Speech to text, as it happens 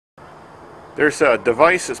There's a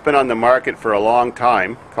device that's been on the market for a long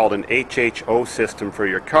time called an HHO system for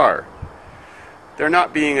your car. They're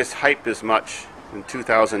not being as hyped as much in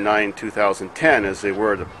 2009, 2010 as they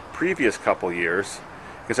were the previous couple years,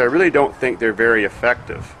 because I really don't think they're very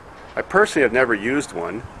effective. I personally have never used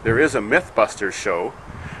one. There is a Mythbusters show,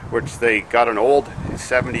 which they got an old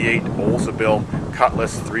 78 Oldsmobile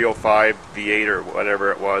Cutlass 305 V8 or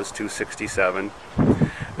whatever it was, 267.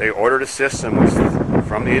 They ordered a system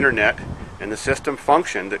from the internet, and the system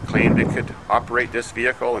functioned. It claimed it could operate this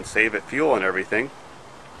vehicle and save it fuel and everything.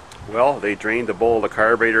 Well, they drained the bowl of the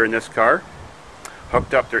carburetor in this car,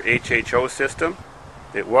 hooked up their HHO system.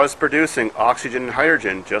 It was producing oxygen and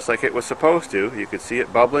hydrogen just like it was supposed to. You could see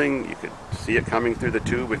it bubbling, you could see it coming through the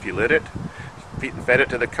tube if you lit it, fed it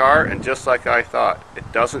to the car, and just like I thought,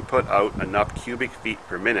 it doesn't put out enough cubic feet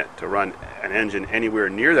per minute to run an engine anywhere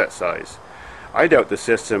near that size. I doubt the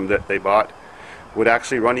system that they bought would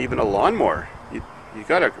actually run even a lawnmower. You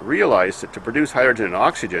got to realize that to produce hydrogen and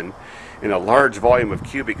oxygen in a large volume of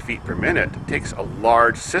cubic feet per minute takes a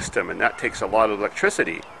large system, and that takes a lot of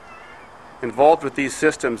electricity. Involved with these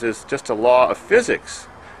systems is just a law of physics.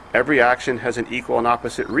 Every action has an equal and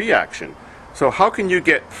opposite reaction. So how can you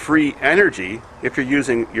get free energy if you're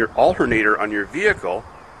using your alternator on your vehicle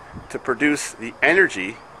to produce the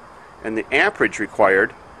energy and the amperage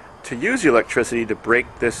required to use the electricity to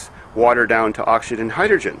break this water down to oxygen and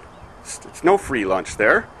hydrogen? It's no free lunch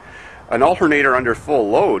there. An alternator under full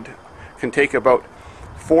load can take about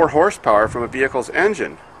 4 horsepower from a vehicle's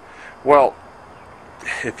engine. Well,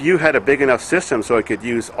 if you had a big enough system so it could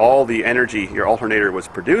use all the energy your alternator was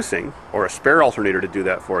producing, or a spare alternator to do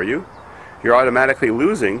that for you, you're automatically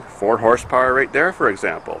losing 4 horsepower right there, for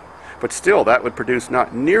example. But still, that would produce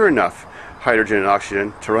not near enough hydrogen and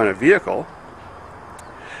oxygen to run a vehicle.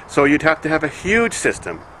 So you'd have to have a huge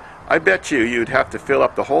system. I bet you'd have to fill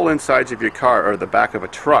up the whole insides of your car or the back of a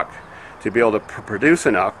truck to be able to produce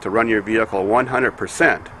enough to run your vehicle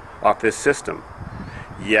 100% off this system.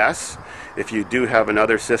 Yes, if you do have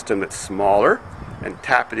another system that's smaller and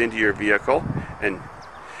tap it into your vehicle and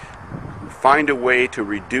find a way to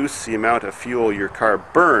reduce the amount of fuel your car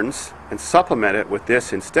burns and supplement it with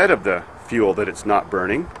this instead of the fuel that it's not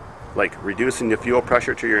burning, like reducing the fuel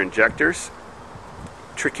pressure to your injectors,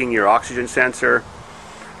 tricking your oxygen sensor,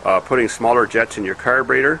 putting smaller jets in your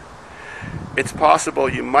carburetor, it's possible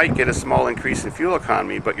you might get a small increase in fuel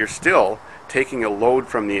economy, but you're still taking a load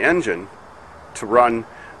from the engine to run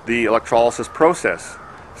the electrolysis process.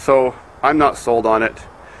 So I'm not sold on it.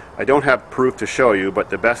 I don't have proof to show you, but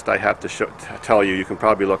the best I have to tell you, you can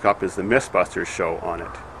probably look up, is the Mythbusters show on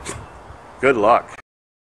it. Good luck.